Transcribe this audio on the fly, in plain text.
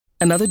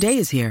Another day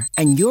is here,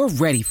 and you're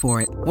ready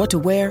for it. What to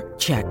wear?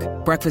 Check.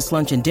 Breakfast,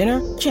 lunch, and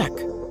dinner? Check.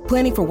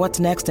 Planning for what's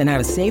next and how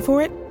to save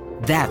for it?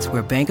 That's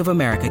where Bank of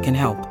America can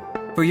help.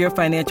 For your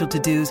financial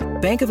to-dos,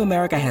 Bank of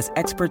America has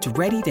experts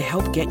ready to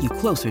help get you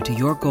closer to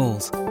your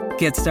goals.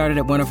 Get started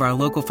at one of our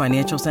local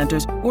financial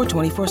centers or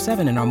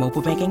 24/7 in our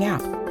mobile banking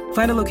app.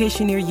 Find a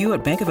location near you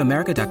at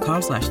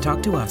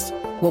bankofamerica.com/talktous.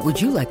 What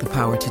would you like the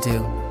power to do?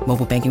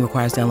 Mobile banking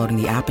requires downloading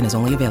the app and is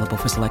only available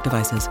for select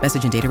devices.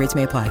 Message and data rates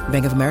may apply.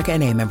 Bank of America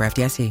N.A., member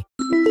FDIC.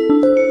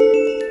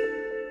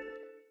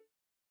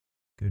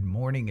 Good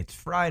morning. It's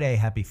Friday.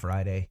 Happy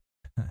Friday.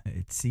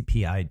 It's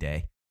CPI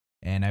day.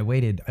 And I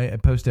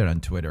posted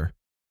on Twitter.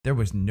 There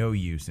was no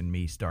use in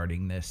me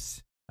starting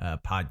this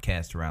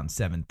podcast around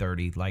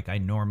 7:30 like I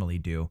normally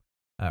do,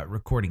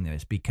 recording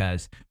this,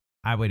 because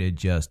I would have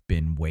just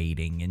been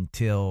waiting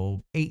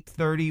until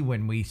 8:30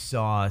 when we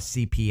saw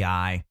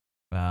CPI,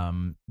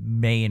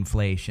 May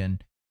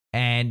inflation.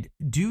 And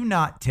do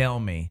not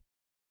tell me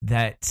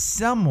that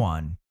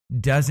someone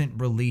doesn't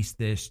release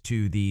this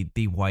to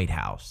the White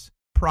House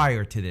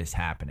prior to this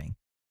happening.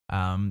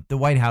 The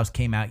White House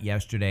came out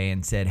yesterday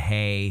and said,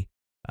 hey,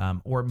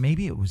 or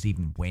maybe it was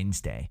even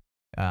Wednesday,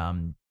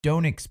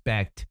 don't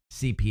expect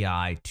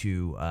CPI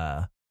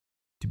to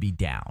be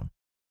down.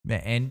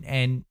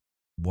 And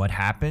what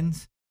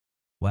happens?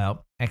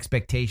 Well,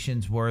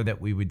 expectations were that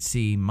we would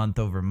see month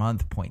over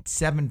month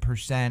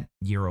 0.7%,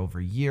 year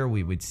over year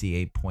we would see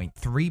a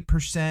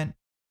 0.3%.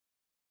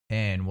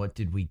 And what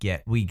did we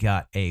get? We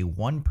got a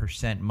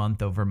 1%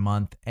 month over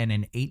month and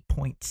an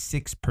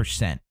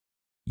 8.6%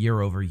 year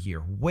over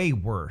year. Way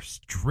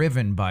worse,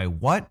 driven by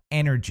what?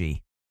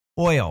 Energy,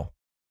 oil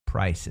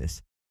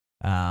prices.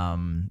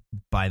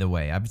 By the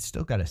way, I've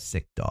still got a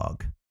sick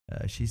dog.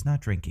 She's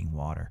not drinking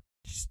water.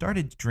 She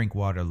started to drink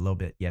water a little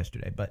bit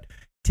yesterday, but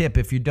tip,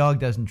 if your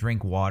dog doesn't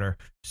drink water,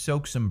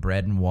 soak some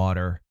bread in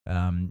water.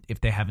 If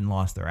they haven't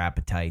lost their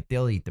appetite,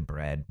 they'll eat the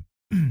bread.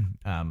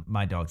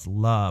 My dogs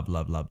love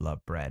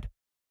bread.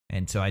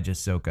 And so I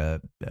just soak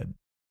a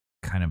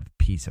kind of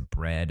piece of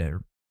bread, I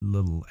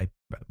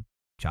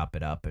chop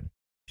it up, and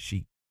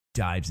she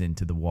dives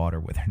into the water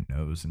with her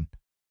nose and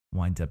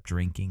winds up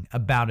drinking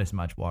about as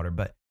much water,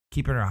 but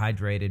keeping her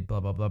hydrated, blah,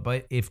 blah, blah.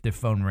 But if the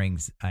phone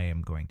rings, I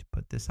am going to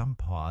put this on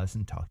pause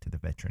and talk to the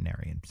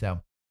veterinarian.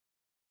 So,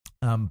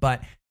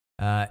 but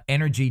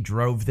energy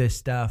drove this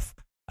stuff.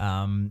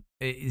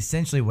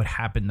 Essentially what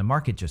happened, the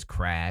market just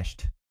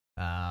crashed.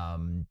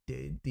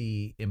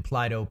 The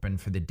implied open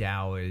for the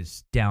Dow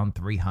is down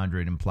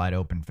 300, implied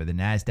open for the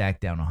NASDAQ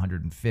down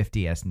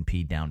 150,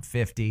 S&P down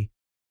 50.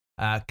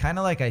 Kind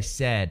of like I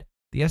said,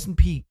 the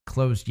S&P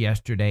closed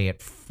yesterday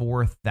at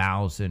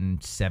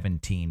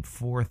 4,017.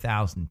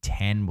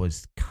 4,010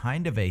 was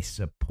kind of a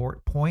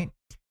support point,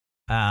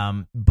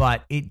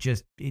 but it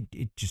just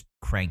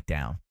cranked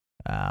down.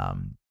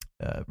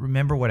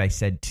 Remember what I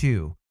said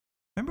too.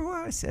 Remember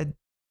what I said?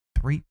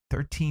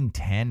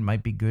 1310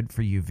 might be good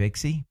for you,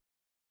 VIXY.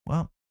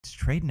 Well, it's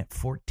trading at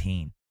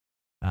 14.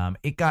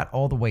 It got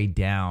all the way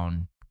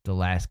down the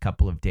last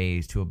couple of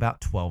days to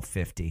about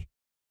 1250.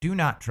 Do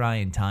not try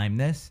and time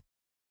this.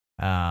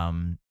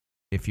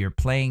 If you're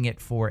playing it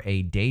for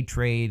a day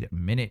trade, a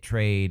minute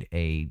trade,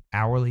 a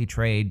hourly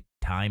trade,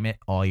 time it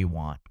all you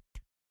want.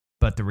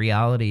 But the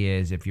reality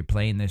is, if you're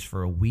playing this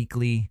for a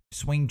weekly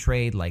swing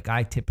trade like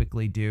I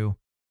typically do,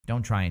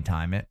 don't try and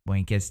time it. When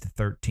it gets to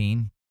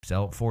 13,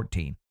 sell at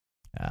 14.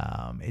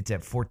 It's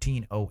at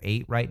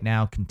 14.08 right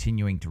now,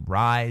 continuing to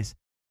rise.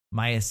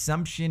 My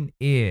assumption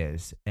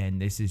is,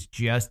 and this is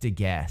just a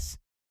guess,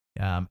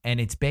 and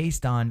it's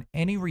based on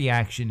any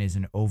reaction is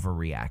an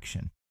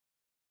overreaction.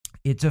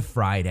 It's a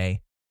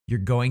Friday. You're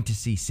going to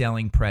see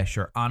selling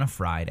pressure on a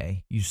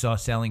Friday. You saw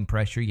selling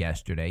pressure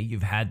yesterday.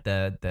 You've had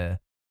the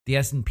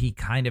S&P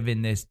kind of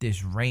in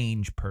this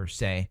range per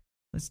se.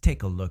 Let's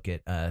take a look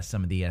at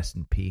some of the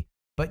S&P.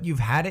 But you've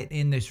had it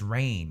in this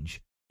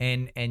range.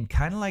 And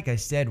kind of like I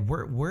said,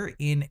 we're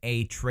in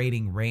a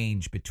trading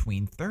range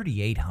between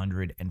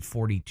 3,800 and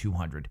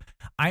 4,200.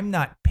 I'm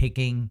not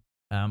picking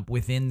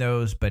within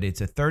those, but it's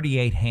a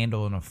 38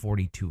 handle and a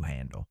 42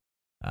 handle.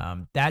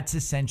 That's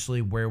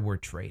essentially where we're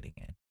trading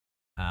in.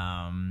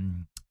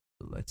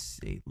 Let's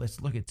see. Let's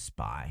look at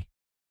SPY.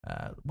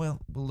 We'll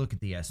look at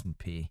the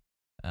S&P.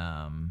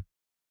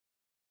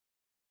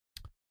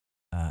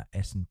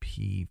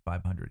 S&P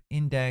 500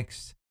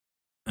 index.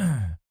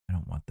 I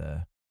don't want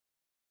the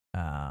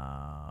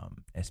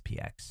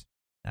SPX.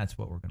 That's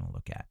what we're going to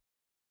look at.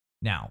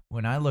 Now,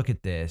 when I look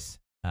at this,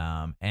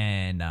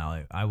 and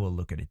I will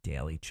look at a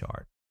daily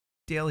chart.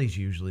 Daily's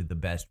usually the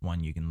best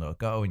one you can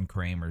look. Oh, and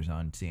Cramer's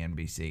on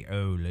CNBC.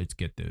 Oh, let's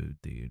get the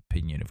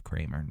opinion of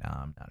Cramer. No,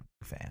 I'm not a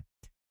big fan.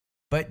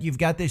 But you've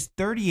got this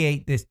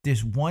 38,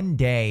 this one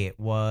day, it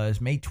was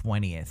May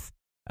 20th,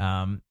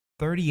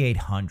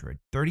 3,800,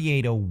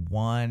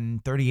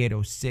 3,801,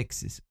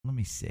 3,806 is, let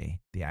me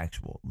see, the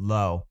actual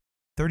low,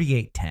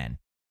 3,810.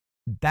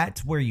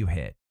 That's where you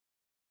hit.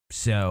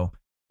 So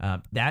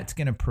that's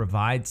going to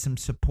provide some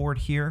support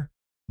here.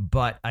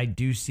 But I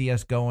do see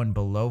us going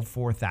below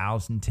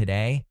 4,000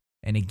 today.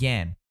 And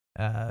again,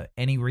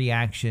 Any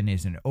reaction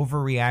is an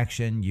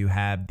overreaction. You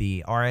have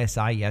the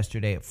RSI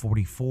yesterday at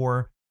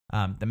 44.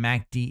 The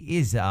MACD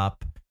is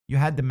up. You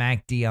had the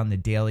MACD on the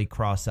daily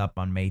cross up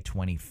on May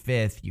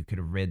 25th. You could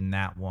have ridden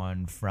that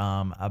one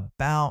from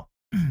about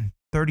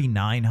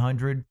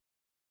 3,900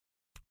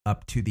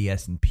 up to the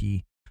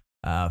S&P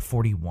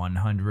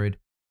 4,100.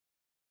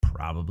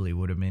 Probably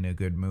would have been a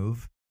good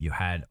move. You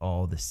had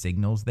all the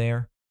signals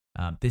there.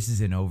 This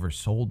is an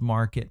oversold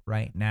market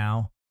right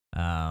now.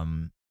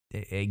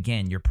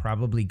 Again, you're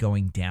probably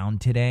going down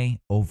today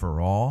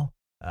overall.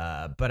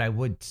 But I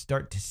would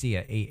start to see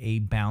a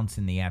bounce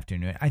in the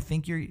afternoon. I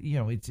think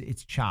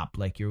it's chop,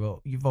 like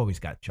you've always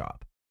got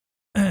chop.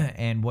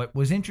 And what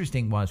was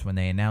interesting was when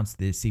they announced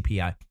the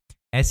CPI,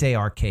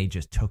 SARK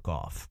just took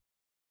off.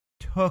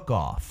 If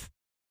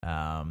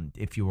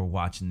you were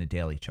watching the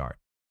daily chart.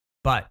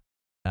 But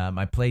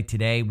my play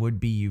today would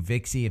be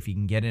UVixy. If you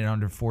can get it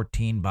under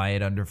 14, buy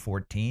it under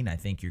 14. I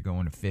think you're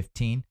going to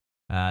 15.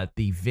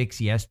 The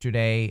VIX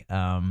yesterday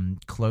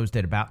closed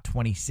at about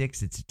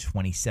 26. It's at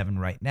 27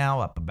 right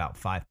now, up about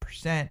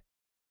 5%.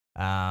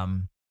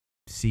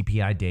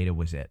 CPI data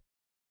was it.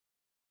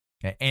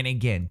 And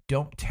again,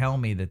 don't tell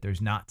me that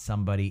there's not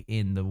somebody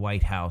in the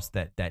White House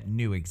that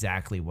knew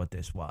exactly what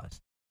this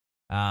was.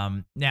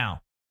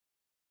 Now,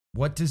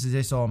 what does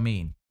this all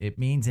mean? It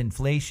means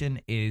inflation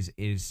is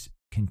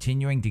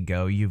continuing to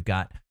go. You've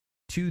got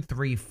 2,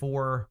 3,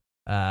 4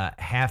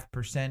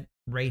 0.5%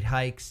 rate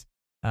hikes.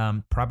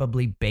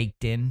 Probably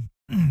baked in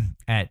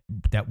that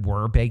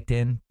were baked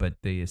in, but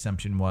the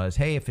assumption was,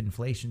 hey, if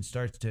inflation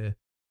starts to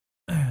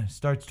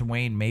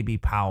wane, maybe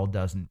Powell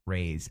doesn't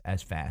raise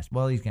as fast.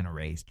 Well, he's going to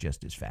raise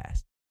just as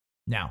fast.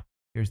 Now,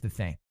 here's the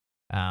thing.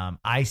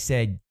 I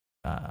said,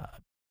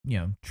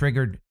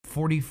 triggered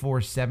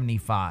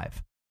 44.75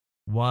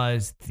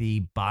 was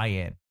the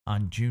buy-in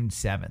on June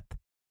 7th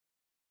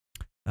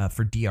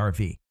for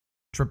DRV,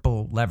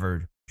 triple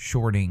levered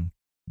shorting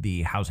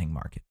the housing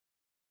market.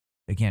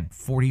 Again,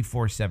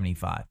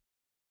 44.75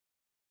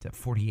 to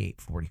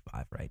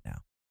 48.45 right now.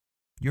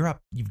 You're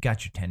up. You've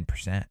got your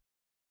 10%.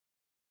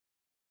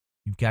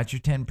 You've got your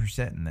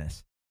 10% in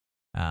this.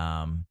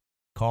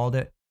 Called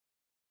it.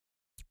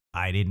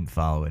 I didn't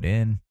follow it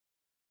in,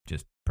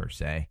 just per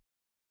se.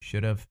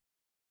 Should have.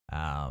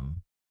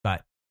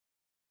 But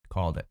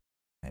called it.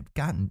 I've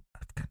gotten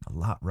a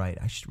lot right.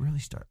 I should really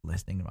start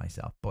listening to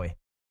myself. Boy,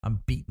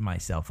 I'm beating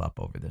myself up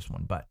over this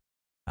one. But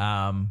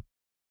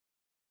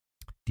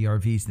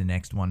DRV is the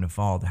next one to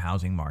fall, the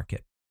housing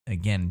market.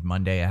 Again,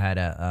 Monday I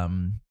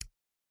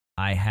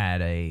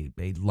had a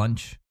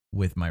lunch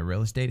with my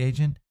real estate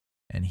agent,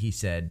 and he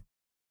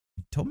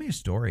told me a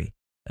story.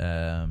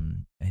 I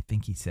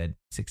think he said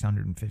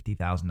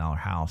 $650,000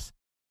 house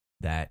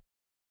that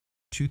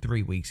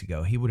 2-3 weeks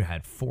ago he would have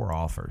had 4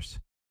 offers,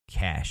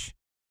 cash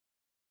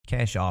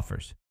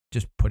offers,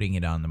 just putting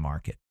it on the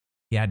market.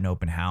 He had an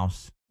open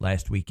house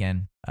last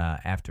weekend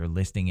after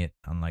listing it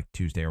on like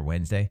Tuesday or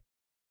Wednesday.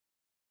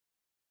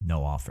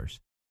 No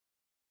offers.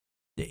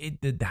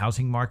 The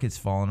housing market's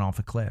fallen off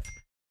a cliff.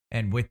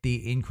 And with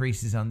the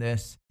increases on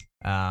this,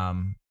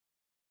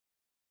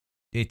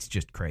 it's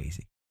just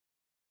crazy.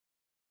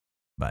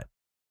 But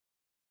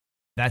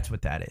that's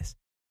what that is.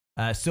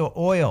 So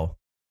oil.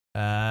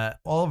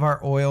 All of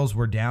our oils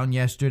were down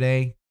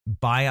yesterday.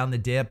 Buy on the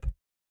dip.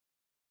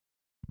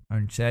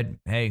 And said,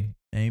 hey,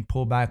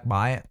 pull back,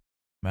 buy it.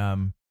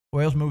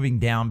 Oil's moving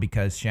down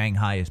because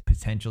Shanghai is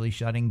potentially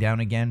shutting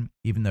down again,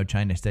 even though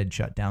China said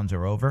shutdowns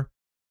are over.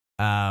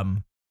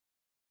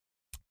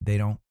 They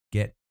don't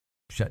get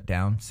shut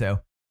down. So,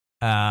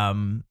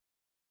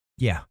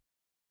 yeah.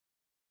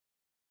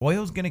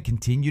 Oil's going to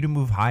continue to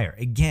move higher.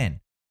 Again,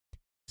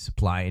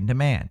 supply and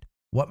demand.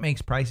 What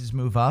makes prices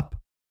move up?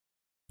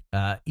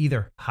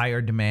 Either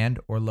higher demand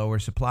or lower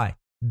supply.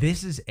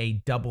 This is a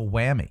double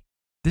whammy.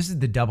 This is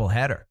the double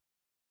header.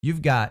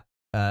 You've got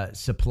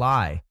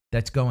supply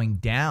that's going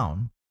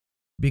down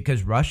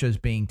because Russia's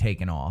being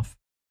taken off.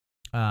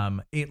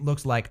 It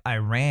looks like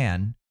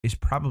Iran is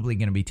probably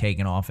going to be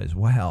taken off as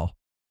well,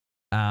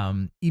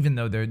 even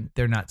though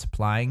they're not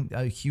supplying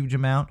a huge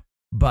amount.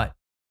 But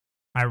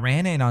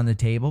Iran ain't on the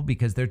table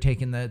because they're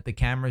taking the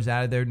cameras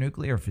out of their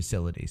nuclear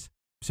facilities.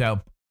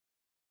 So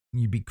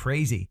you'd be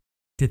crazy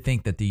to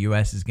think that the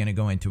U.S. is going to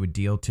go into a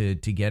deal to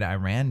get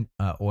Iran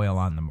oil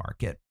on the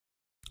market.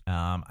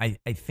 I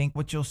think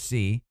what you'll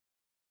see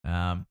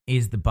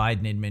is the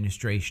Biden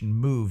administration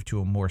move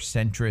to a more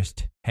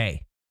centrist,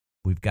 hey,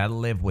 we've got to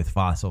live with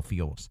fossil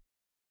fuels.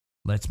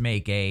 Let's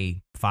make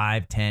a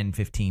 5, 10,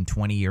 15,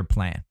 20-year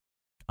plan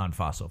on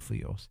fossil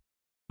fuels.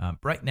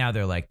 Right now,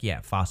 they're like, yeah,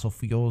 fossil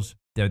fuels,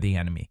 they're the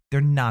enemy. They're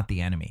not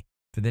the enemy.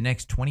 For the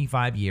next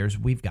 25 years,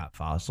 we've got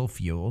fossil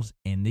fuels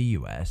in the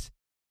U.S.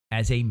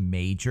 as a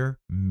major,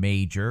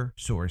 major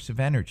source of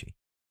energy.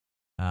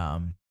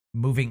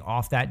 Moving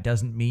off that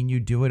doesn't mean you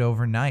do it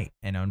overnight.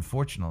 And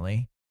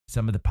unfortunately,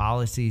 some of the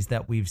policies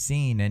that we've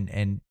seen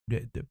and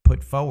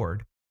put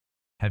forward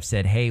have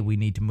said, hey, we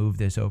need to move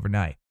this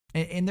overnight.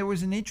 And there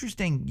was an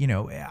interesting,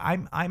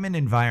 I'm an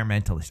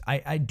environmentalist.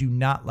 I do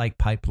not like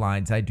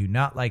pipelines. I do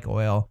not like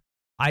oil.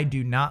 I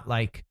do not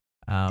like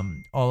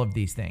all of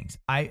these things.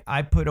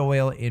 I put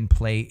oil in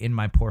play in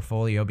my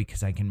portfolio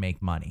because I can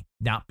make money,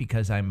 not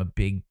because I'm a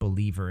big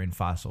believer in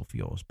fossil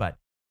fuels, but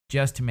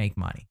just to make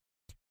money.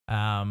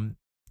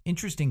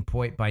 Interesting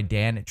point by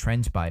Dan at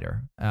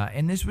TrendSpider,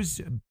 and this was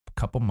a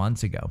couple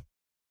months ago.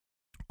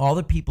 All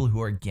the people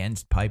who are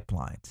against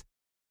pipelines,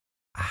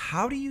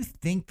 how do you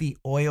think the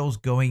oil's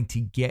going to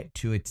get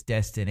to its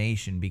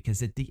destination?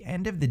 Because at the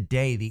end of the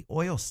day, the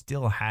oil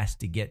still has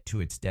to get to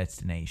its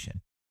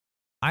destination.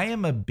 I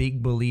am a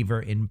big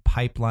believer in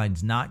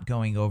pipelines not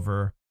going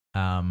over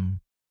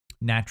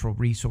natural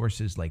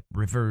resources like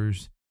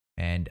rivers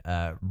and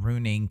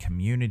ruining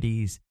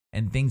communities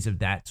and things of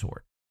that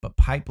sort. But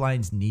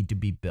pipelines need to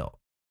be built.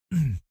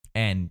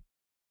 And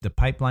the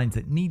pipelines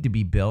that need to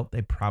be built,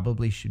 they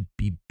probably should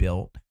be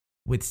built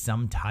with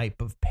some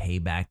type of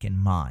payback in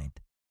mind.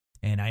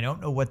 And I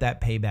don't know what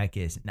that payback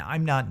is. Now,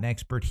 I'm not an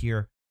expert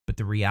here, but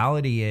the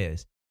reality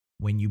is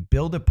when you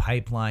build a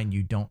pipeline,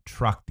 you don't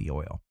truck the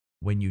oil.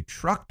 When you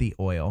truck the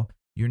oil,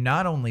 you're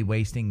not only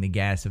wasting the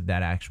gas of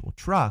that actual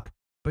truck,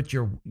 but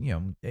you're,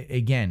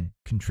 again,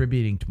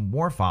 contributing to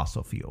more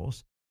fossil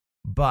fuels,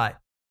 but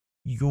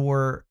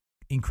you're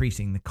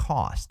increasing the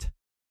cost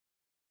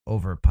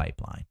over a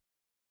pipeline.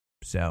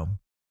 So,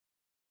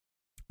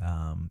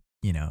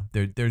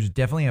 there's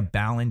definitely a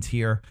balance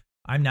here.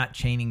 I'm not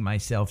chaining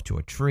myself to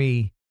a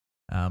tree,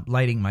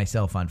 lighting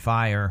myself on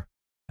fire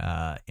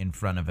in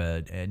front of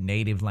a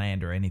native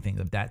land or anything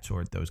of that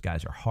sort. Those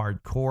guys are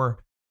hardcore.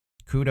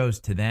 Kudos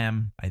to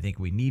them. I think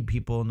we need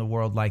people in the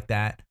world like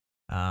that.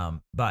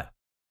 But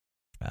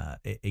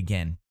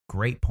again,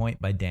 great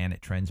point by Dan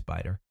at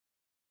TrendSpider.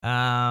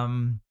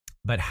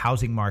 But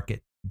housing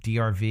market,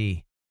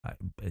 DRV,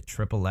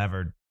 triple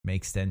levered,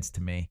 makes sense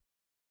to me.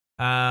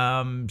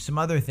 Some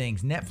other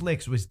things.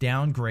 Netflix was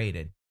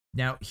downgraded.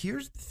 Now,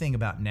 here's the thing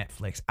about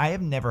Netflix. I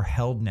have never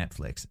held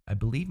Netflix. I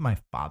believe my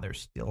father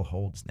still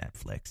holds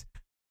Netflix,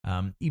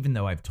 even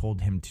though I've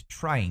told him to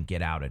try and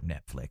get out of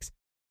Netflix.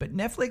 But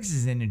Netflix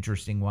is an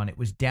interesting one. It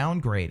was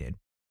downgraded.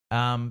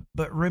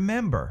 But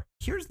remember,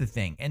 here's the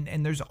thing.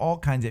 And there's all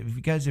kinds of, if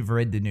you guys have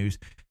read the news,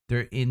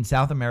 they're in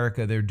South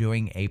America, they're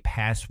doing a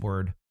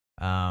password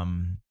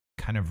kind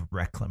of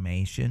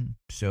reclamation.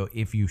 So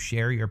if you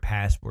share your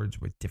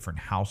passwords with different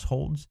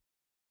households,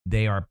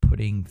 they are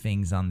putting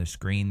things on the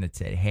screen that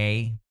say,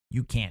 hey,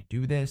 you can't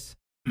do this.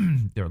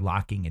 They're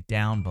locking it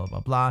down, blah, blah,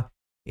 blah.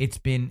 It's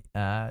been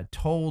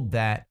told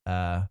that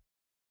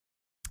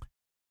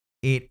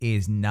it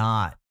is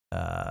not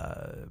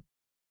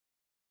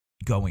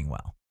going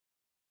well.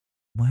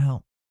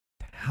 Well,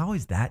 how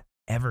is that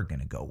ever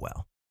going to go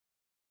well?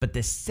 But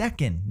the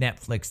second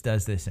Netflix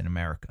does this in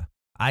America,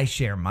 I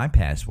share my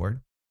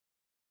password,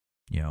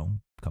 a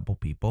couple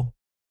people,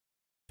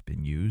 it's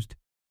been used.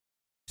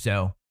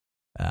 So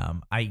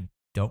I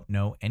don't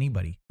know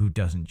anybody who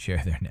doesn't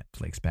share their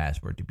Netflix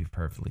password, to be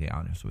perfectly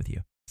honest with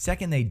you.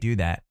 Second they do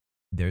that,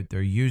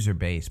 their user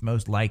base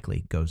most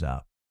likely goes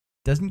up.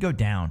 Doesn't go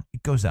down,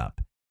 it goes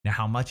up. Now,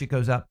 how much it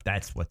goes up,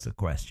 that's what's the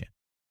question.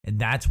 And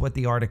that's what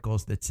the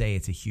articles that say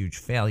it's a huge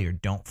failure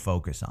don't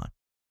focus on.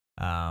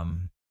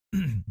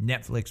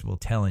 Netflix will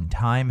tell in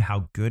time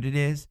how good it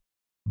is,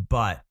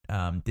 but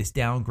this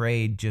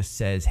downgrade just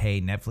says, hey,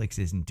 Netflix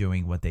isn't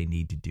doing what they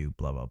need to do,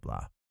 blah, blah,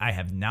 blah. I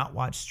have not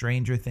watched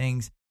Stranger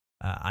Things.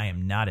 I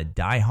am not a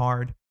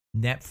diehard.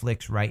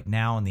 Netflix right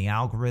now in the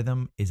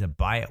algorithm is a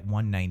buy at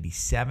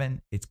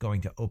 197. It's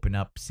going to open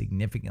up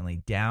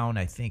significantly down.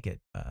 I think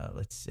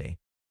let's see.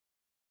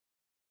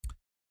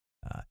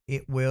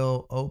 It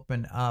will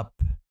open up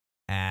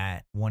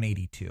at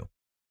 182.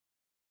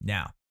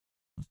 Now,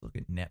 let's look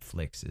at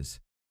Netflix's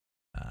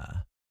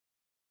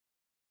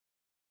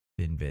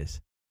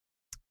FinViz.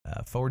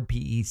 Forward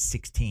PE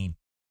 16.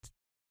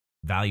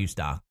 Value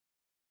stock.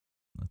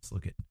 Let's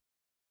look at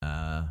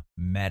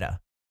Meta.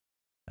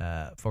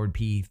 Forward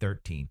PE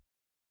 13.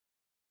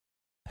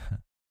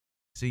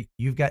 So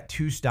you've got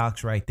two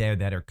stocks right there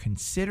that are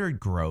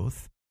considered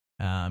growth.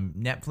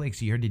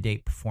 Netflix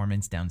year-to-date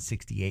performance down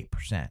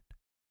 68%.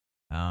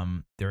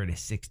 They're at a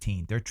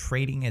 16. They're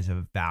trading as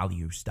a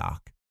value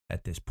stock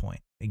at this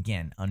point.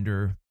 Again,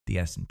 under the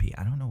S&P.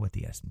 I don't know what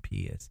the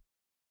S&P is.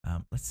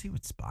 Let's see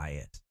what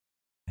SPY is.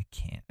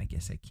 I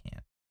guess I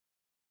can't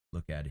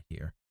look at it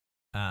here.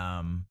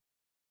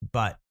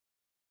 But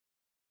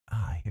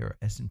here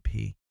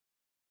S&P.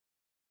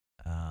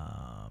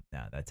 No,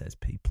 that's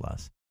SP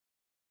plus.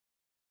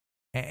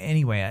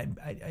 Anyway,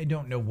 I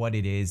don't know what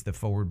it is, the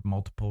forward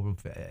multiple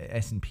of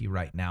S&P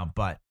right now,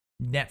 but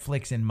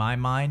Netflix, in my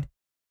mind,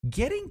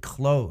 getting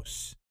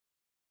close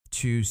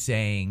to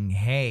saying,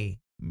 hey,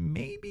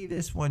 maybe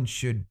this one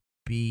should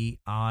be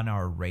on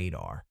our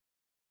radar.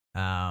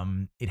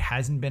 It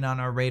hasn't been on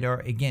our radar.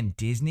 Again,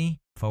 Disney,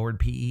 forward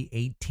PE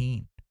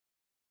 18.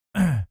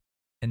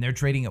 And they're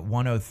trading at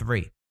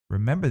 103.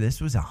 Remember,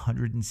 this was a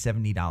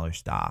 $170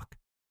 stock.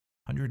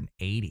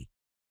 180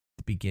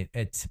 to begin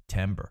at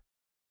September.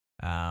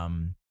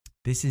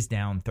 This is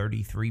down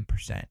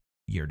 33%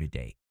 year to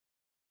date.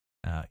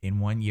 In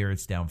 1 year,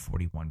 it's down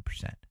 41%.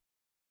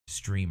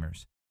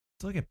 Streamers.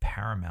 Let's look at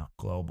Paramount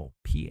Global,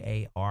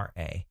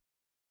 PARA,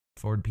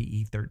 forward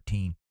PE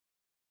 13.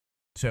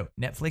 So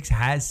Netflix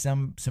has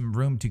some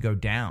room to go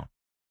down.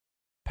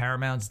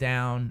 Paramount's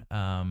down.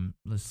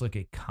 Let's look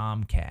at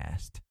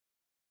Comcast,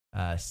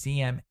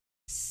 CMCSA.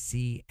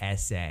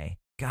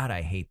 God,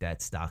 I hate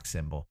that stock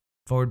symbol.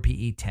 Forward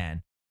PE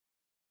 10.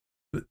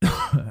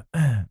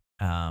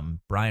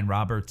 Brian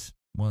Roberts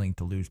willing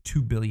to lose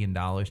 $2 billion.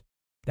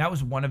 That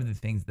was one of the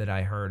things that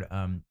I heard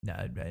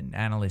an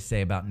analyst say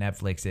about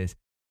Netflix is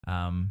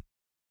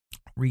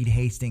Reed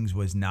Hastings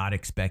was not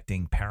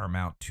expecting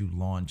Paramount to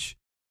launch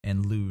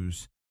and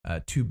lose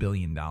 $2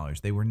 billion.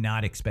 They were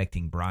not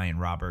expecting Brian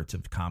Roberts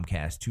of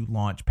Comcast to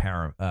launch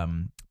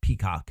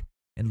Peacock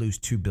and lose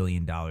 $2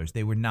 billion.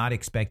 They were not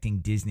expecting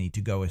Disney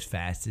to go as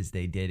fast as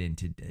they did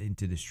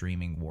into the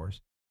streaming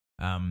wars.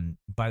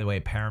 By the way,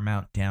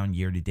 Paramount down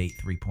year to date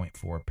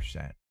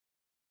 3.4%.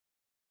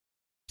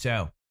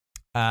 So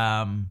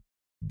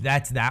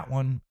that's that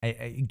one.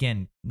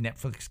 Again,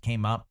 Netflix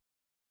came up.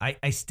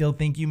 I still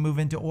think you move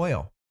into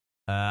oil.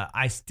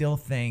 I still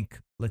think,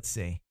 let's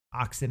see,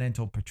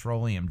 Occidental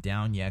Petroleum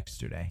down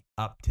yesterday,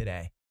 up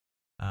today.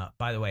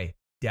 By the way,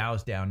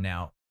 Dow's down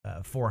now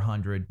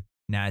 400,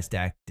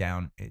 NASDAQ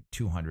down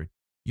 200.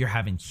 You're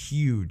having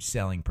huge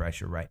selling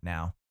pressure right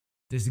now.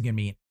 This is going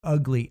to be an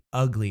ugly,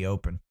 ugly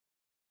open.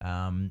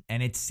 And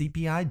it's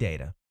CPI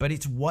data, but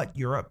it's what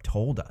Europe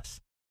told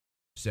us.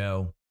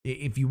 So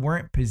if you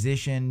weren't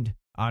positioned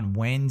on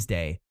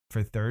Wednesday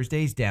for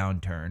Thursday's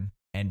downturn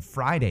and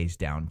Friday's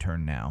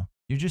downturn now,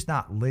 you're just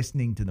not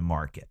listening to the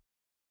market.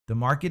 The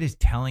market is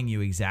telling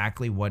you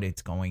exactly what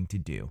it's going to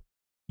do.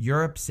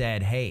 Europe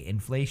said, hey,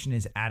 inflation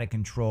is out of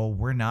control.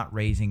 We're not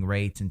raising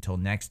rates until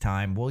next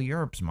time. Well,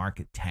 Europe's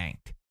market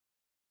tanked.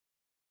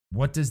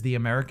 What does the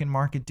American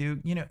market do?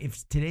 You know,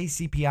 if today's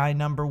CPI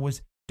number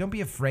was, don't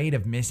be afraid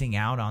of missing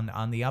out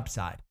on the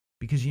upside,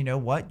 because you know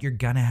what? You're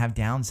going to have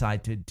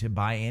downside to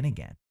buy in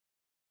again.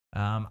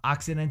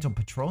 Occidental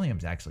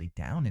Petroleum's actually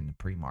down in the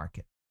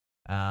pre-market.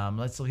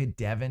 Let's look at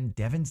Devon.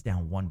 Devon's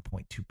down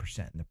 1.2%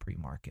 in the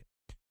pre-market.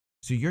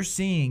 So you're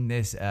seeing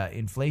this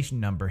inflation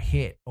number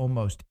hit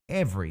almost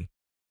every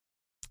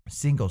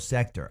single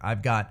sector.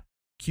 I've got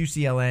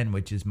QCLN,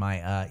 which is my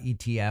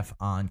ETF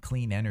on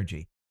clean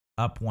energy,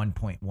 up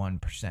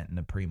 1.1% in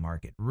the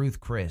pre-market. Ruth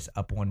Chris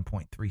up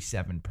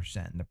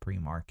 1.37% in the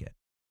pre-market.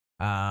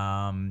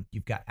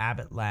 You've got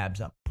Abbott Labs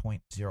up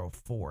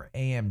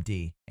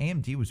 0.04.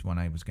 AMD was one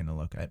I was going to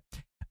look at.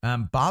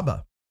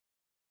 BABA,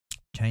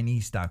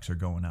 Chinese stocks are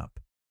going up.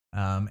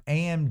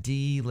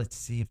 AMD, let's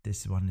see if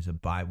this one is a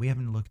buy. We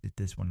haven't looked at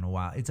this one in a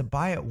while. It's a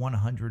buy at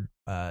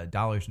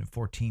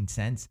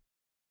 $100.14.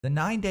 The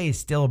 9-day is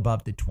still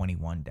above the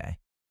 21-day.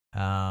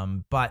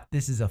 But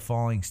this is a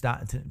falling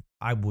stock.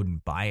 I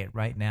wouldn't buy it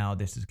right now.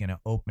 This is going to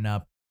open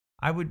up.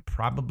 I would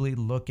probably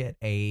look at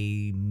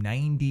a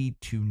 $90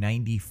 to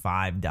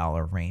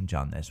 $95 range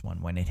on this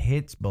one. When it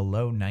hits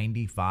below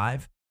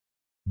 95,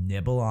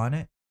 nibble on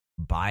it,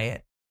 buy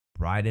it,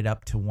 ride it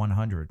up to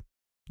 100.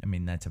 I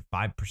mean, that's a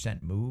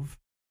 5% move,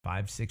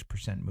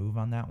 5-6% move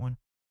on that one.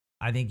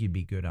 I think you'd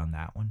be good on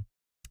that one.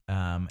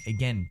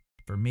 Again,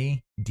 for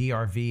me,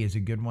 DRV is a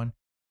good one.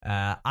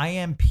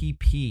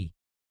 IMPP.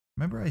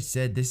 Remember I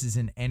said this is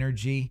an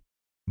energy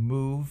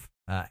move,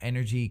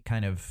 energy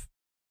kind of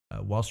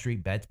Wall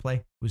Street bets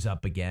play, was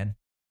up again.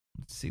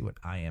 Let's see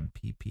what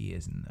IMPP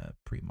is in the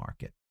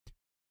pre-market.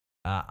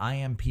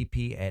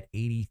 IMPP at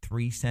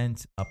 83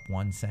 cents, up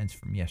 1 cent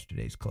from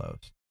yesterday's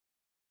close.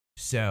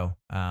 So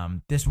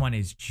this one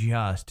is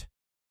just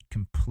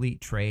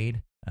complete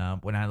trade.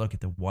 When I look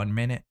at the 1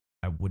 minute,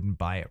 I wouldn't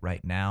buy it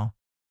right now.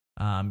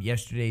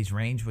 Yesterday's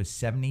range was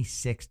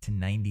 76 to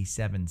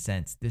 97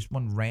 cents. This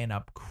one ran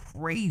up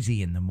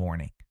crazy in the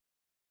morning.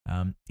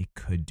 It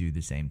could do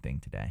the same thing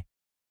today.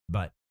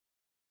 But,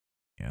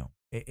 you know,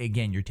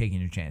 again, you're taking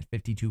your chance.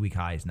 52-week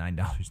high is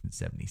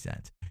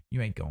 $9.70.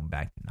 You ain't going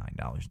back to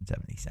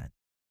 $9.70.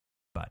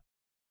 But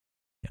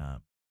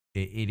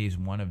it is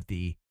one of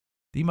the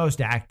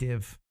most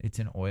active. It's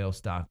an oil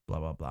stock, blah,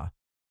 blah, blah.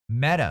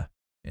 Meta,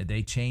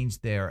 they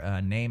changed their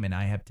name, and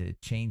I have to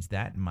change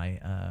that in my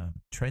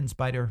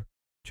TrendSpider.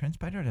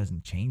 TrendSpider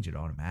doesn't change it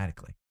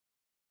automatically,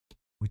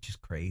 which is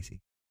crazy.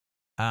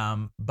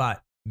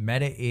 But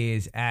Meta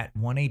is at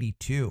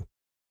 182,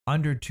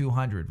 under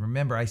 200.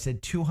 Remember, I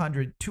said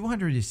 200.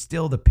 200 is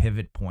still the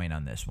pivot point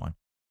on this one.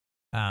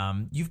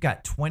 You've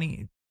got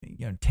 10%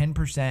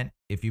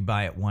 if you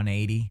buy at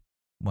 180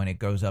 when it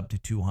goes up to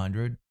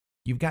 200.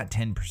 You've got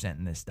 10%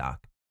 in this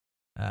stock.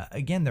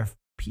 Again, their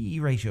PE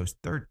ratio is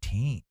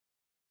 13.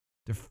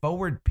 Their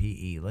forward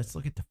PE, let's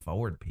look at the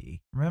forward PE.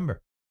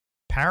 Remember,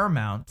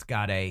 Paramount's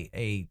got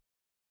a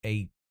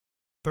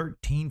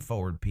 13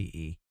 forward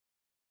PE.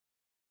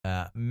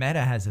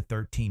 Meta has a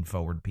 13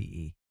 forward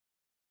PE.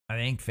 I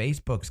think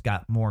Facebook's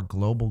got more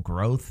global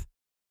growth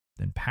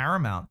than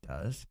Paramount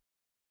does.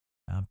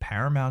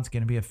 Paramount's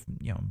going to be a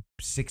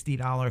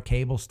 $60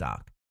 cable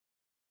stock.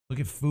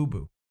 Look at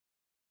Fubo.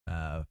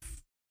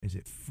 Is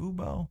it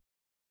Fubo?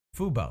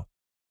 Fubo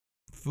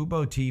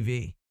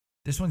TV.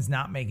 This one's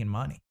not making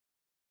money.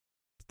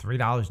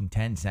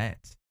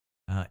 $3.10,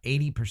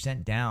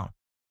 80% down.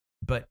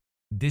 But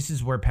this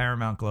is where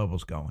Paramount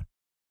Global's going.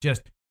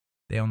 Just,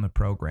 they own the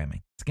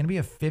programming. It's going to be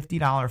a $50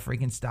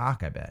 freaking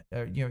stock, I bet.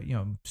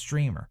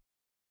 Streamer.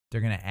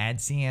 They're going to add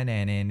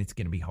CNN in. It's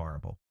going to be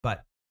horrible.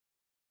 But,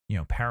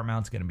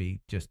 Paramount's going to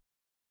be just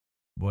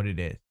what it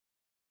is.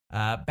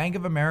 Bank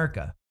of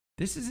America.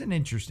 This is an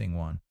interesting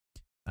one.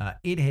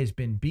 It has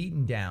been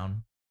beaten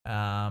down.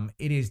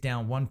 It is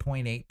down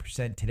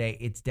 1.8% today.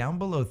 It's down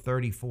below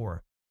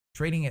 34,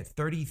 trading at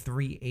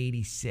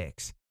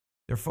 33.86.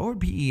 Their forward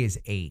PE is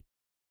 8.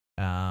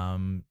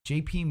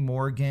 JP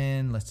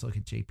Morgan, let's look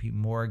at JP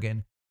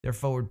Morgan. Their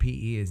forward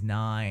PE is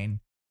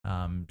 9.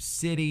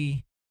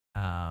 Citi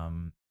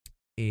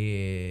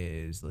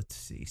is,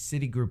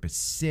 Citigroup is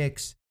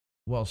 6.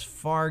 Wells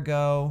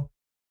Fargo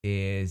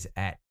is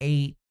at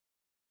 8.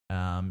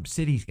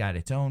 Citi's got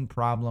its own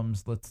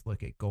problems. Let's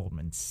look at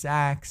Goldman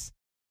Sachs.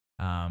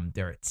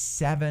 They're at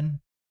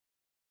 7.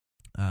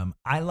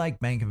 I like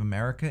Bank of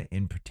America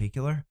in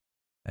particular.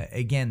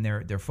 Again,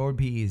 their forward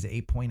PE is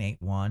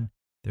 8.81.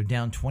 They're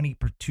down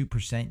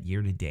 22%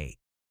 year to date.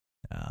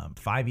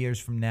 5 years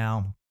from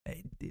now,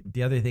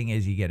 the other thing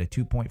is you get a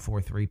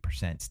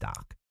 2.43%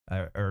 stock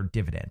or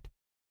dividend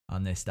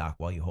on this stock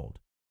while you hold.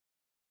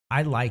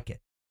 I like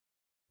it.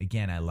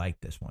 Again, I like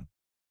this one.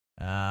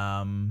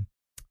 One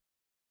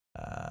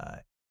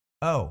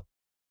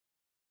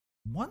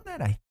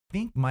that I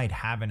think might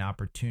have an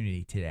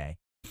opportunity today.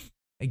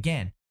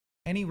 Again,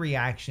 any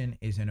reaction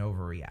is an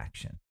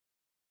overreaction.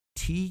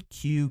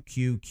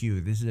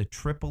 TQQQ. This is a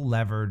triple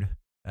levered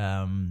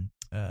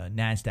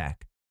NASDAQ.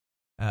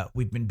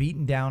 We've been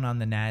beaten down on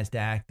the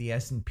NASDAQ. The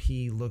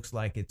S&P looks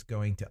like it's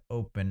going to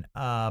open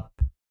up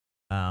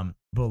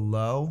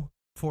below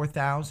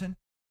 4,000.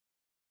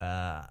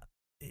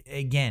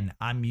 Again,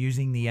 I'm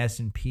using the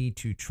S&P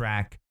to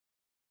track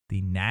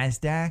the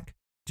NASDAQ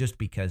just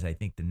because I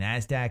think the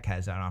NASDAQ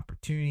has an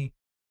opportunity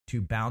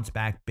to bounce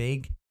back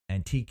big.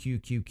 And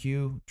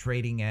TQQQ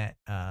trading at,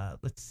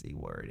 let's see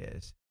where it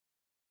is.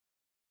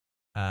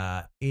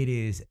 It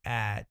is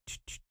at,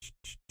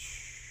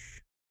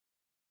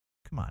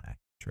 come on,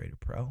 Trader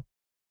Pro,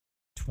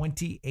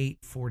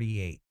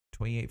 28.48,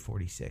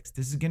 28.46.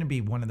 This is going to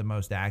be one of the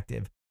most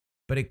active,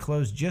 but it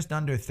closed just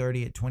under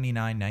 30 at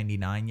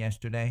 29.99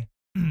 yesterday.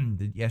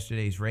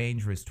 Yesterday's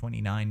range was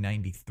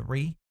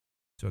 29.93,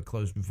 so it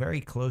closed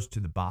very close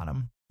to the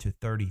bottom, to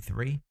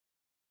 33.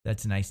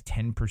 That's a nice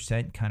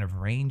 10% kind of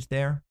range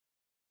there.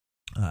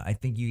 I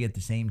think you get the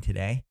same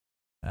today.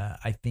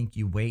 I think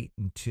you wait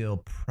until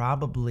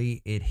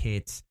probably it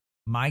hits.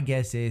 My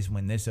guess is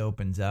when this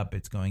opens up,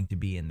 it's going to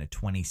be in the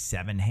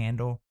 27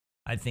 handle.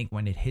 I think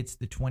when it hits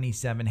the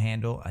 27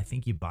 handle, I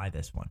think you buy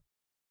this one.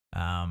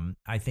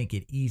 I think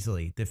it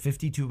easily. The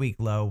 52-week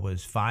low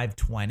was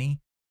 520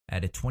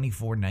 at a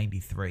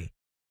 24.93.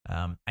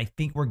 I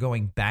think we're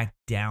going back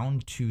down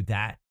to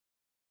that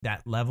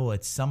level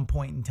at some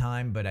point in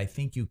time, but I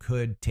think you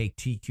could take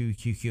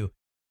TQQQ.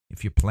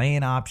 If you're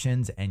playing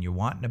options and you're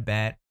wanting to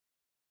bet,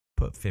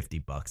 put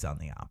 $50 on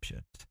the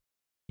options,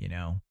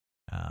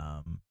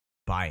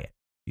 buy it.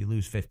 If you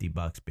lose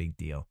 $50, big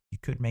deal. You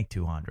could make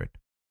 200,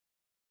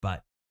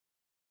 but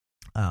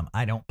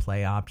I don't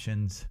play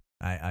options.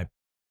 I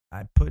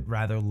put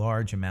rather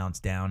large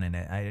amounts down, and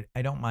I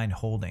don't mind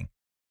holding.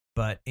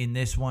 But in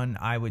this one,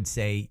 I would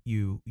say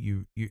you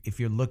if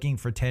you're looking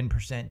for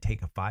 10%,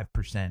 take a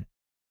 5%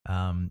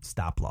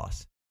 stop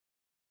loss.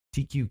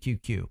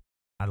 TQQQ,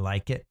 I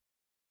like it.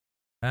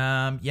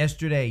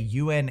 Yesterday,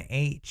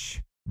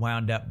 UNH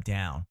wound up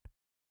down.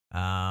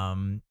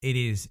 It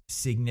is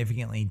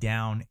significantly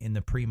down in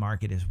the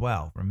pre-market as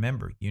well.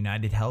 Remember,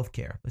 United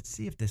Healthcare. Let's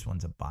see if this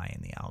one's a buy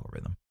in the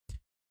algorithm.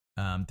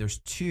 There's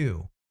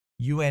two,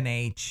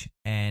 UNH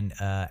and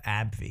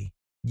AbbVie.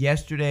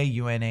 Yesterday,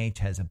 UNH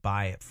has a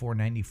buy at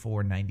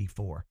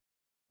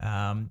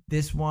 494.94.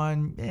 This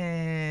one,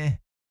 I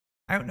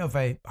don't know if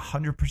I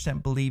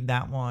 100% believe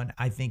that one.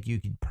 I think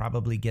you could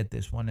probably get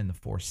this one in the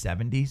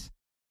 470s.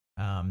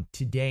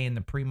 Today in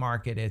the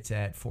pre-market, it's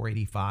at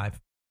 485.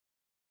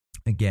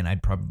 Again,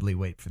 I'd probably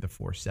wait for the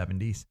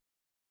 470s.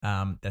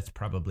 That's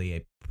probably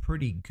a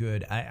pretty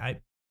good.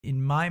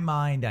 In my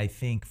mind, I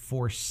think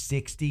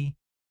 460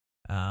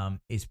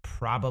 is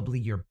probably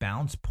your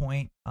bounce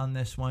point on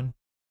this one.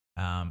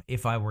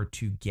 If I were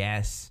to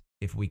guess,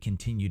 if we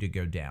continue to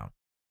go down.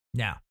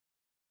 Now,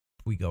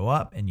 if we go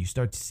up and you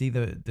start to see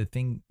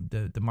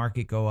the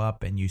market go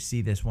up, and you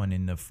see this one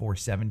in the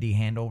 470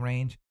 handle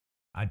range,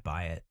 I'd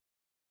buy it.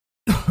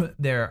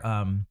 Their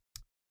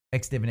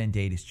ex-dividend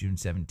date is June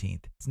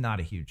 17th. It's not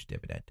a huge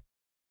dividend.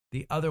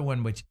 The other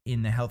one, which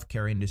in the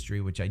healthcare industry,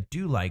 which I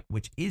do like,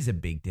 which is a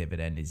big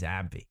dividend, is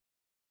AbbVie.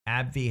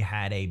 AbbVie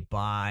had a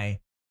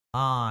buy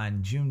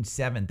on June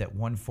 7th at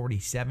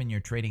 147. You're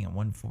trading at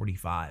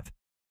 145.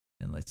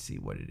 And let's see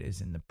what it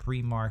is in the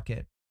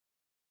pre-market.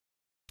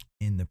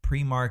 In the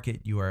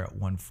pre-market, you are at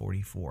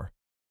 144.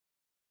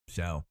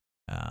 So,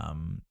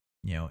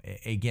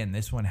 again,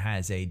 this one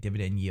has a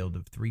dividend yield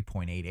of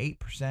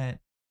 3.88%.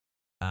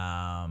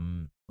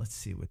 Let's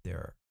see what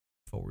their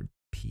forward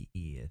PE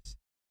is.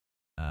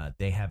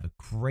 They have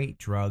great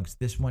drugs.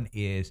 This one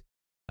is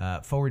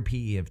forward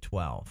PE of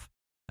 12.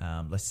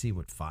 Let's see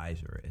what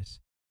Pfizer is.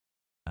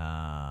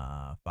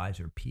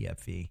 Pfizer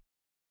PFE.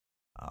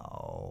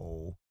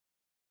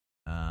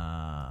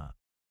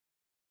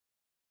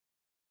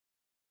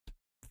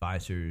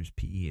 Pfizer's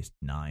PE is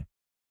 9.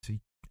 So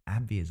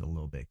AbbVie is a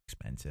little bit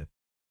expensive.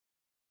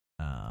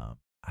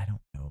 I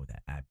don't know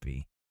that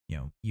AbbVie.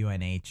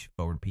 UNH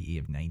forward PE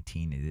of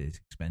 19 it is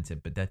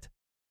expensive, but that's,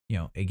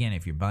 again,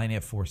 if you're buying it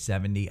at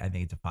 470, I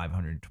think it's a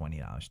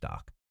 $520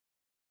 stock.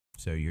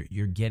 So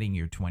you're getting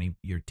your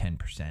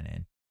 10%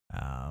 in.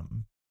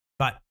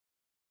 But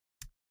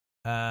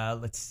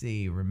let's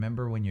see.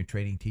 Remember when you're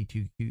trading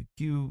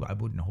T2QQ, I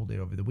wouldn't hold it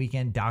over the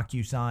weekend.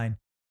 DocuSign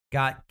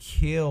got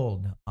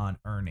killed on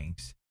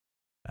earnings.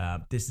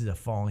 This is a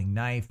falling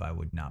knife. I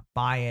would not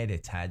buy it.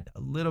 It's had a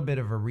little bit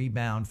of a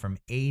rebound from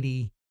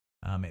 80.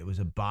 It was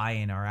a buy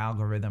in our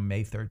algorithm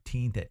May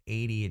 13th at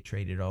 80. It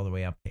traded all the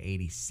way up to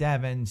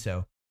 87.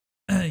 So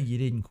you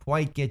didn't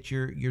quite get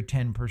your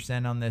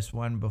 10% on this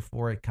one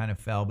before it kind of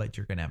fell, but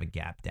you're going to have a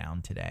gap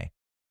down today.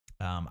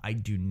 I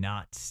do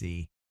not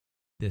see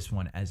this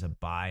one as a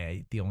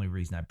buy. The only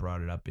reason I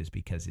brought it up is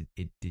because it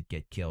did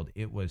get killed.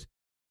 It was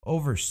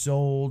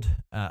oversold.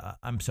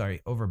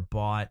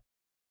 Overbought.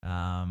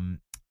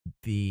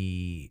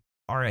 The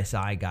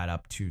RSI got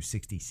up to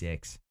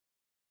 66.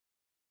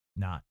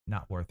 Not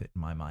worth it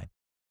in my mind,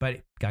 but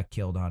it got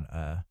killed on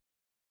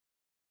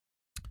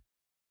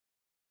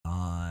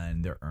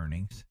their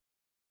earnings.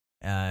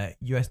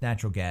 U.S.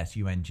 Natural Gas,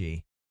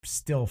 UNG,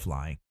 still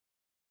flying.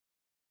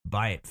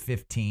 Buy at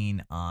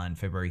 15 on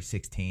February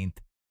 16th.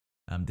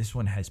 This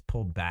one has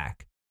pulled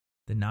back.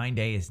 The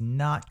 9-day is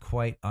not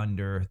quite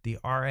under. The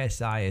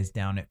RSI is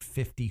down at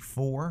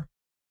 54.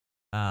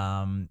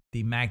 The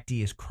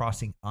MACD is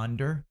crossing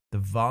under. The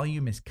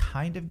volume is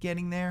kind of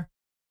getting there.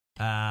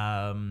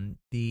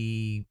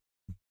 The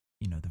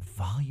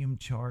volume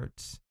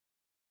charts,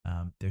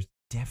 there's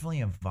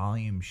definitely a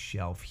volume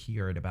shelf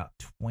here at about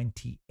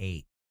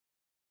 28.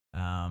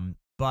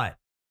 But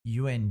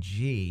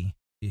UNG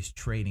is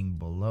trading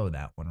below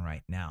that one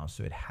right now.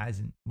 So it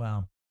hasn't,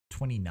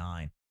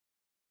 29.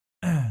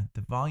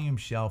 The volume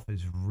shelf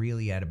is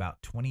really at about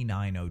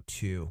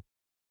 29.02.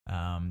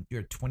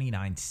 You're at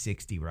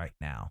 29.60 right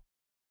now.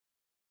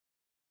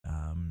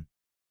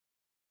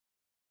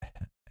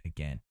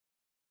 Again,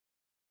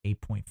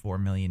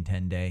 8.4 million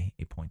 10-day,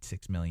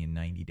 8.6 million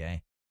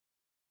 90-day.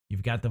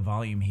 You've got the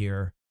volume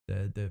here.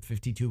 The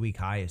 52-week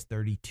high is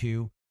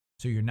 32,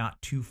 so you're not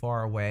too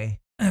far away.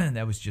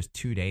 That was just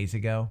 2 days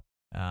ago.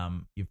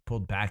 You've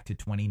pulled back to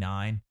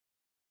 29.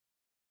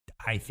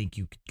 I think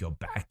you could go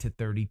back to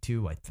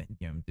 32. I think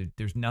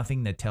there's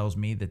nothing that tells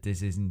me that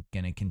this isn't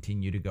going to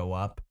continue to go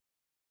up.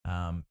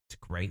 It's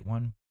a great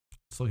one.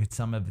 Let's look at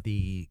some of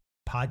the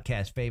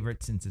podcast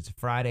favorites since it's a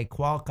Friday.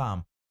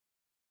 Qualcomm.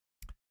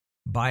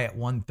 Buy at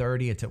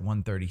 130. It's at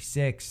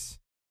 136.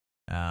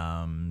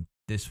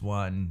 This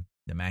one,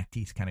 the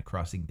MACD is kind of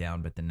crossing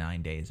down, but the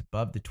 9-day is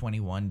above the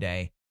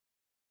 21-day.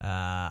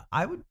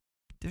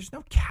 There's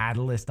no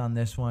catalyst on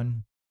this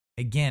one.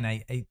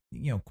 Again,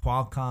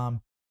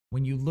 Qualcomm,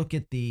 when you look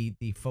at the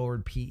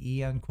forward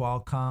PE on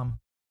Qualcomm,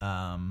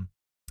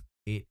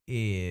 it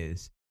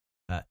is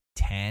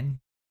 10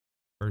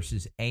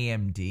 versus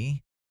AMD,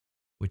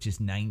 which is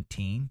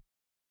 19,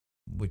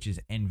 which is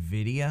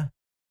NVIDIA,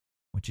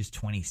 which is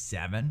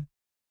 27.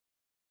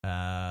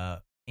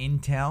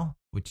 Intel,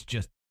 which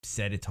just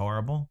said it's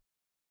horrible,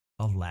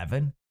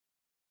 11.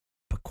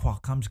 But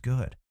Qualcomm's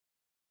good.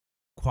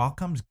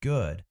 Qualcomm's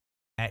good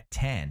at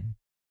 10.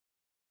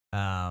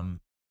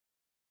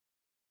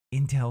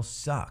 Intel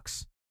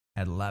sucks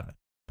at 11.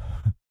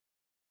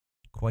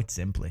 Quite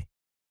simply.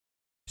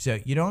 So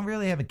you don't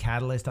really have a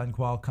catalyst on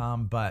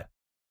Qualcomm, but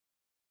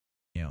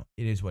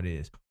it is what it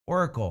is.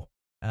 Oracle,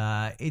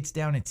 it's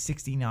down at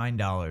 $69.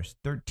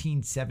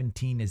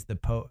 $13.17 is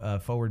the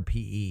forward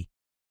PE.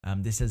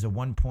 This has a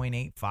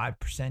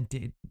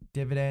 1.85%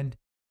 dividend.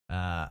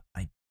 I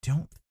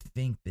don't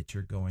think that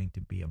you're going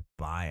to be a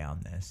buy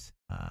on this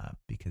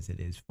because it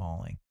is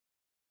falling.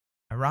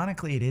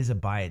 Ironically, it is a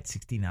buy at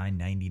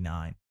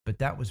 $69.99, but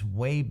that was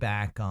way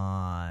back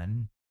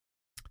on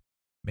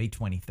May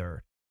 23rd.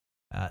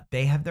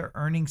 They have their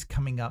earnings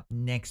coming up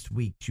next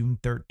week, June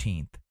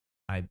 13th.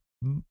 I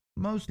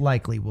most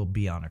likely will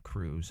be on a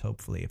cruise,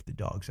 hopefully, if the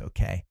dog's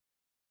okay.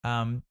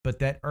 But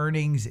that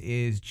earnings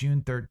is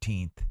June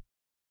 13th.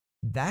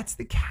 That's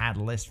the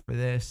catalyst for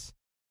this.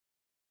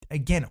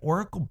 Again,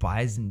 Oracle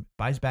buys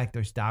back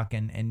their stock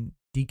and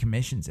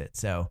decommissions it.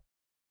 So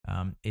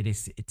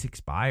it's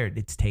expired.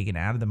 It's taken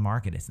out of the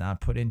market. It's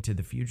not put into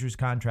the futures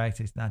contracts.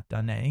 It's not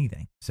done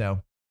anything.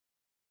 So,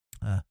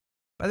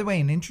 by the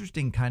way, an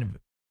interesting kind of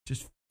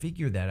just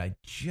figure that I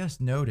just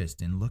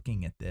noticed in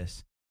looking at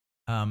this.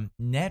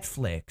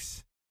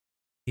 Netflix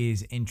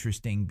is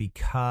interesting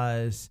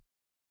because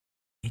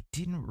it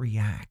didn't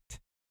react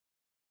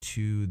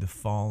to the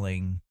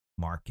falling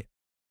market.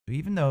 So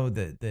even though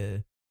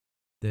the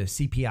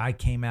CPI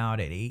came out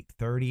at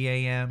 8:30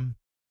 a.m.,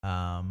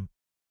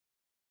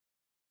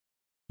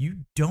 you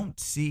don't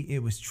see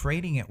it was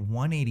trading at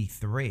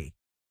 183.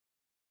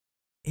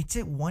 It's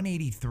at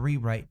 183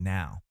 right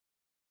now.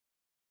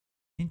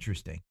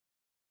 Interesting.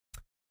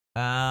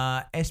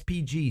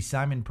 SPG,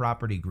 Simon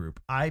Property Group.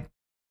 I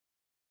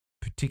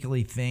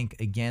particularly think,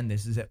 again,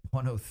 this is at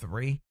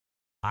 103.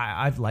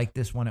 I've liked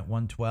this one at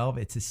 112.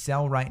 It's a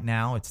sell right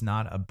now. It's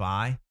not a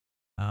buy.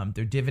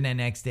 Their dividend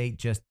X date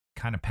just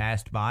kind of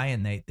passed by,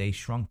 and they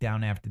shrunk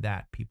down after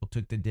that. People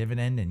took the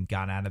dividend and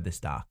got out of the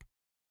stock.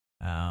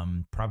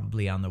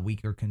 Probably on the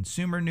weaker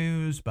consumer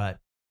news, but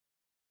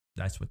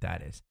that's what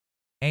that is.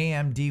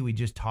 AMD, we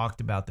just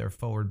talked about their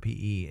forward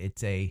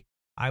PE.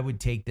 I would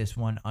take this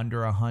one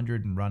under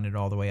 100 and run it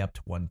all the way up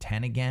to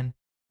 110 again.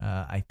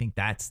 I think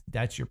that's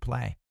your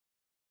play.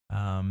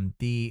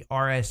 The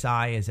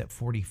RSI is at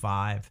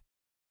 45.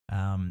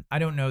 I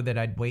don't know that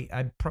I'd wait.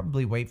 I'd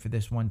probably wait for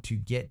this one to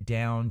get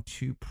down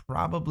to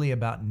probably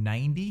about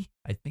 90.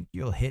 I think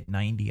you'll hit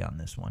 90 on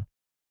this one.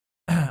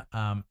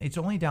 It's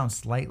only down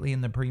slightly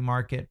in the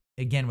pre-market.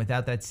 Again,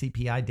 without that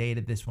CPI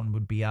data, this one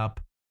would be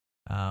up.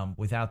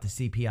 Without the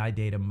CPI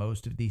data,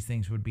 most of these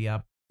things would be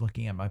up.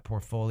 Looking at my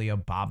portfolio,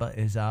 BABA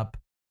is up.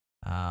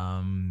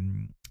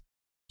 QCLN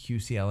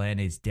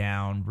is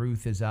down.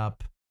 Ruth is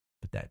up,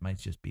 but that might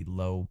just be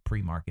low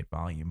pre-market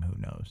volume. Who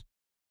knows?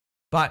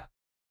 But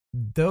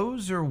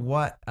those are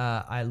what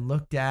I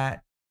looked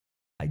at.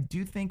 I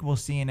do think we'll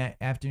see an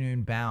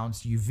afternoon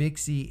bounce.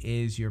 UVXY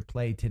is your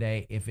play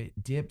today. If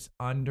it dips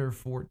under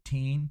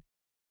 14,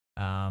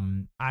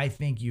 I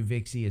think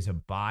UVXY is a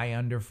buy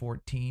under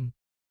 14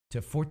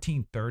 to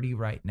 14.30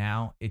 right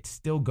now. It's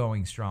still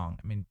going strong.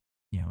 I mean,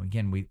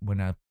 again, when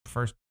I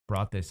first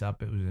brought this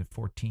up, it was at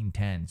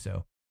 14.10.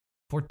 So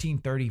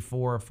 14.34,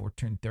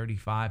 14.35.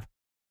 I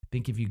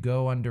think if you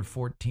go under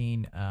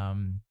 14,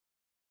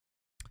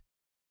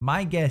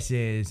 my guess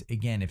is,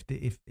 again, if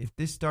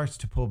this starts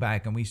to pull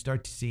back and we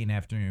start to see an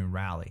afternoon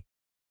rally,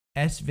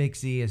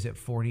 SVXY is at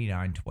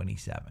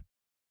 49.27.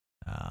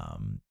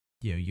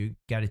 You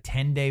got a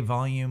 10-day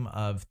volume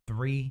of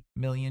 3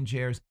 million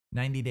shares,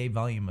 90-day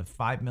volume of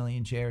 5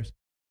 million shares.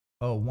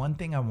 Oh, one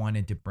thing I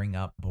wanted to bring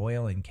up,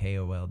 BOIL and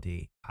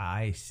KOLD.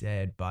 I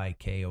said buy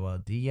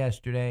KOLD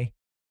yesterday.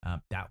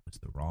 That was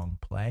the wrong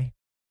play.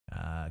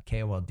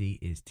 KOLD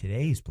is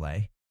today's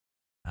play.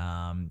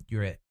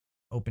 You're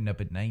opened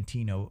up at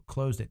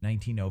closed at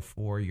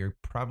 1904. You're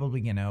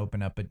probably going to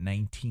open up at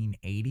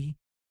 1980.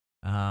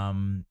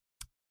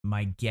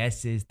 My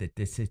guess is that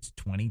this hits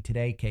 20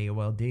 today,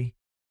 KOLD.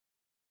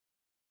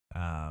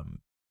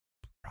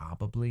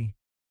 Probably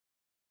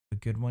a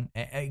good one.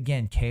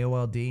 Again,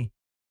 KOLD.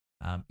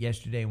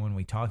 Yesterday when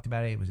we talked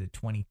about it, it was at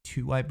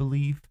 22, I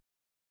believe,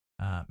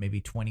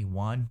 maybe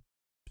 21.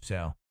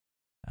 So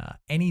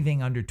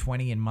anything under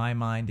 20 in my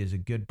mind is a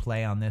good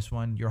play on this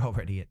one. You're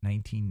already at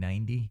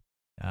 1990.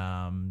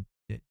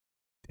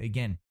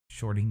 Again,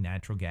 shorting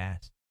natural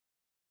gas.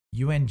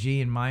 UNG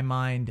in my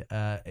mind,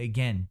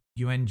 again,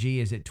 UNG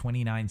is at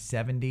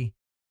 29.70.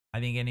 I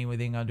think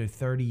anything under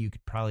 30, you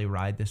could probably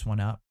ride this one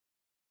up.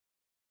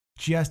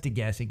 Just a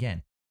guess.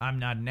 Again, I'm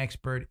not an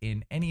expert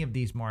in any of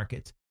these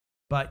markets,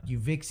 but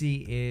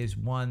UVXY is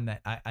one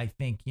that I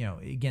think,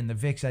 again, the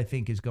VIX I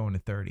think is going to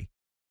 30.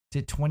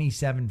 It's at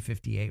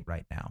 27.58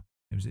 right now.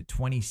 It was at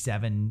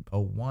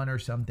 27.01 or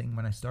something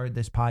when I started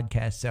this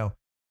podcast. So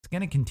it's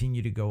going to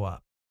continue to go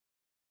up.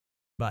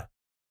 But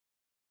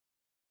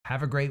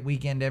have a great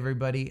weekend,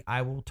 everybody.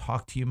 I will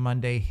talk to you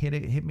Monday.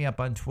 Hit me up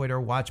on Twitter.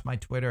 Watch my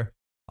Twitter.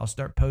 I'll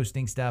start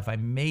posting stuff. I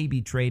may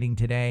be trading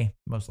today.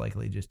 Most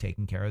likely just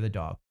taking care of the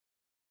dog.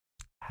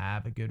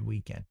 Have a good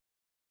weekend.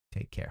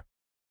 Take care.